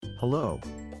Hello.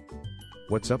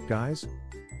 What's up, guys?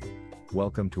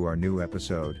 Welcome to our new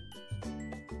episode.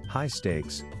 High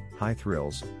stakes, high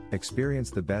thrills, experience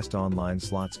the best online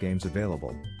slots games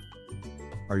available.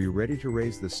 Are you ready to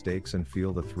raise the stakes and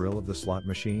feel the thrill of the slot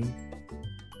machine?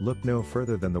 Look no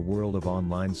further than the world of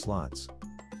online slots.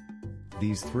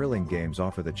 These thrilling games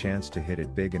offer the chance to hit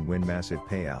it big and win massive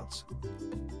payouts.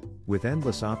 With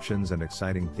endless options and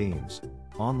exciting themes,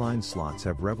 online slots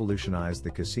have revolutionized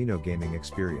the casino gaming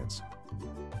experience.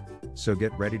 So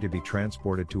get ready to be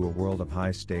transported to a world of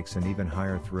high stakes and even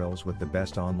higher thrills with the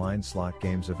best online slot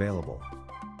games available.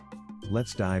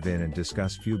 Let's dive in and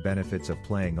discuss few benefits of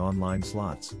playing online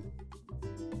slots.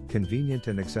 Convenient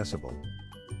and accessible.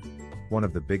 One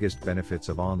of the biggest benefits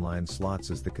of online slots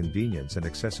is the convenience and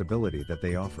accessibility that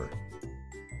they offer.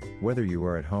 Whether you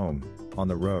are at home, on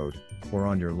the road, or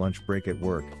on your lunch break at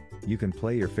work, you can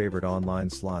play your favorite online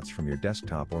slots from your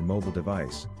desktop or mobile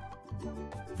device.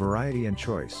 Variety and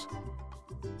choice.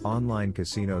 Online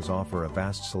casinos offer a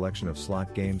vast selection of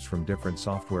slot games from different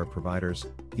software providers,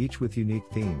 each with unique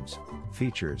themes,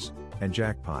 features, and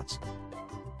jackpots.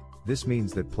 This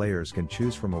means that players can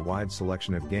choose from a wide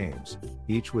selection of games,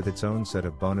 each with its own set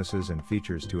of bonuses and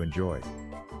features to enjoy.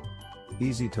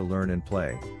 Easy to learn and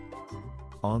play.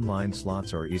 Online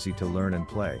slots are easy to learn and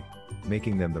play,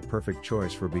 making them the perfect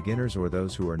choice for beginners or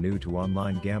those who are new to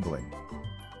online gambling.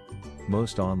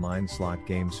 Most online slot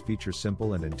games feature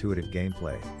simple and intuitive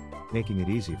gameplay, making it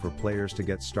easy for players to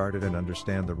get started and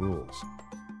understand the rules.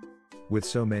 With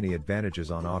so many advantages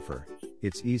on offer,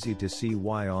 it's easy to see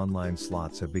why online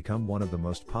slots have become one of the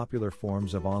most popular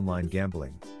forms of online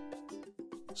gambling.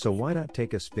 So why not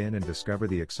take a spin and discover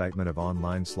the excitement of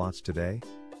online slots today?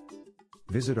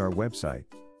 Visit our website,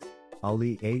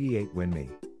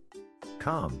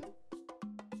 ali88winme.com.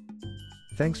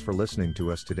 Thanks for listening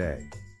to us today.